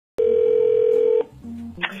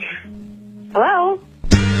Hello?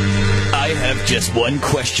 I have just one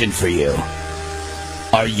question for you.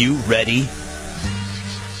 Are you ready?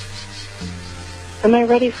 Am I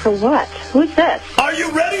ready for what? Who's this? Are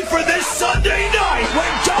you ready for this Sunday night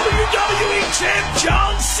when WWE Champ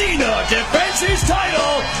John Cena defends his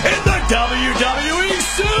title in the WWE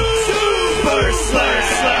Super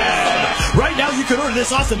Slam? Right now you can order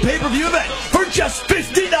this awesome pay-per-view event for just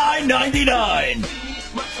 $59.99.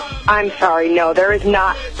 I'm sorry, no, there is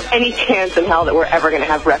not any chance in hell that we're ever going to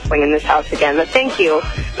have wrestling in this house again. But thank you,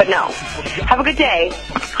 but no. Have a good day.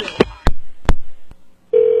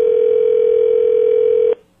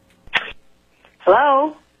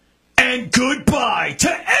 Hello? And goodbye to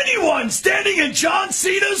anyone standing in John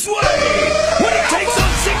Cena's way when he takes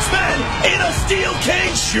on 6 men in a steel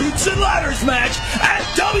cage shoots and ladders match at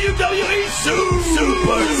WWE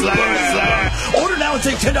Super Slam. Order now and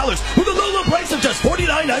save $10 with a low price of just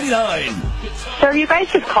 $49.99. Sir, you guys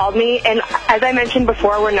just called me, and as I mentioned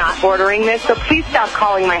before, we're not ordering this, so please stop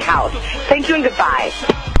calling my house. Thank you and goodbye.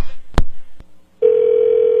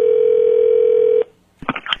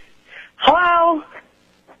 Hello?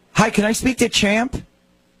 Hi, can I speak to Champ?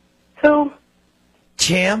 Who?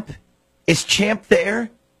 Champ? Is Champ there?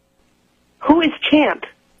 Who is Champ?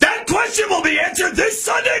 That question will be answered this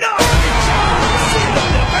Sunday night! Cena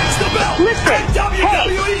defends the belt Listen, at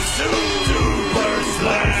WWE Super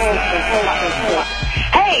Slam!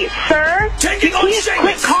 Hey, sir! Taking on Please quit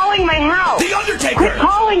Sheamus, calling my house! The Undertaker, Quit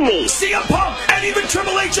calling me! CM Punk, and even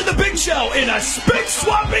Triple H and The Big Show in a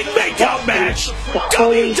spit-swapping makeout match!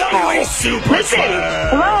 Holy WWE hell. Super Listen, Slam!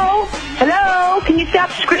 hello? Hello? Can you stop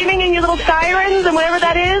screaming in your little sirens and whatever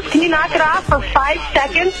that is? Can you knock it off for 5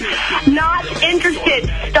 seconds? Not interested.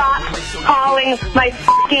 Stop calling my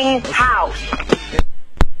fucking house.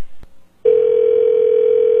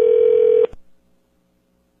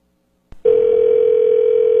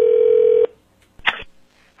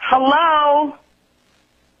 Hello?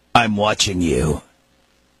 I'm watching you.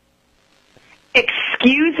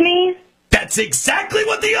 Excuse me? That's exactly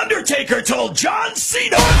what The Undertaker told John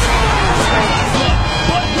Cena! But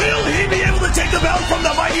will he be able to take the belt from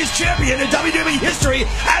the mightiest champion in WWE history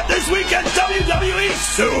at this weekend's WWE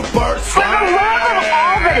Super For the love of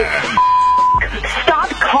all that is stop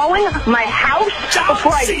calling my house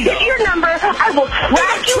before I get your number. I will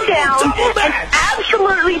track you down and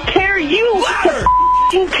absolutely tear you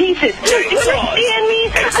to pieces. Do you understand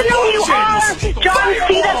me? I know you are, John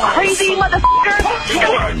Cena, crazy motherfucker.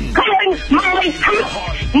 Calling my house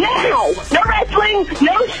now. No wrestling,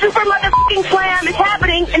 no super motherfucking slam is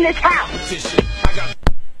happening in this house.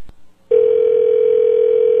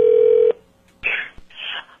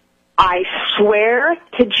 I swear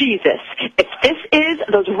to Jesus, if this is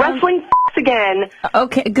those wrestling again.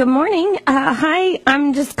 Okay, good morning. Hi,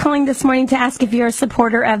 I'm just calling this morning to ask if you're a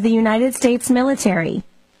supporter of the United States military.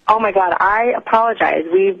 Oh, my God, I apologize.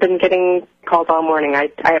 We've been getting calls all morning. I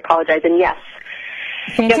apologize, and yes.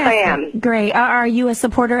 Fantastic. Yes, I am. Great. Are you a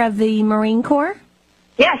supporter of the Marine Corps?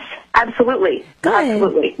 Yes, absolutely. Good.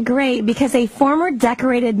 Absolutely. Great, because a former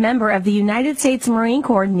decorated member of the United States Marine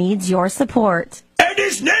Corps needs your support. And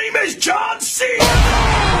his name is John Cena! He's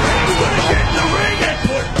gonna get in the ring and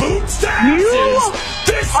put boots to asses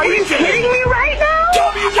this Are you weekend. kidding me right now?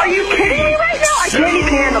 Are you kidding me right now? I can't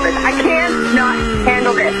even handle this. I cannot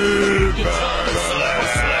handle this.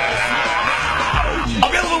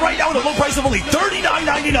 Available right now at a low price of only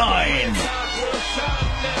 $39.99.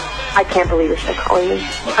 I can't believe you're still calling me.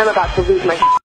 I'm about to lose my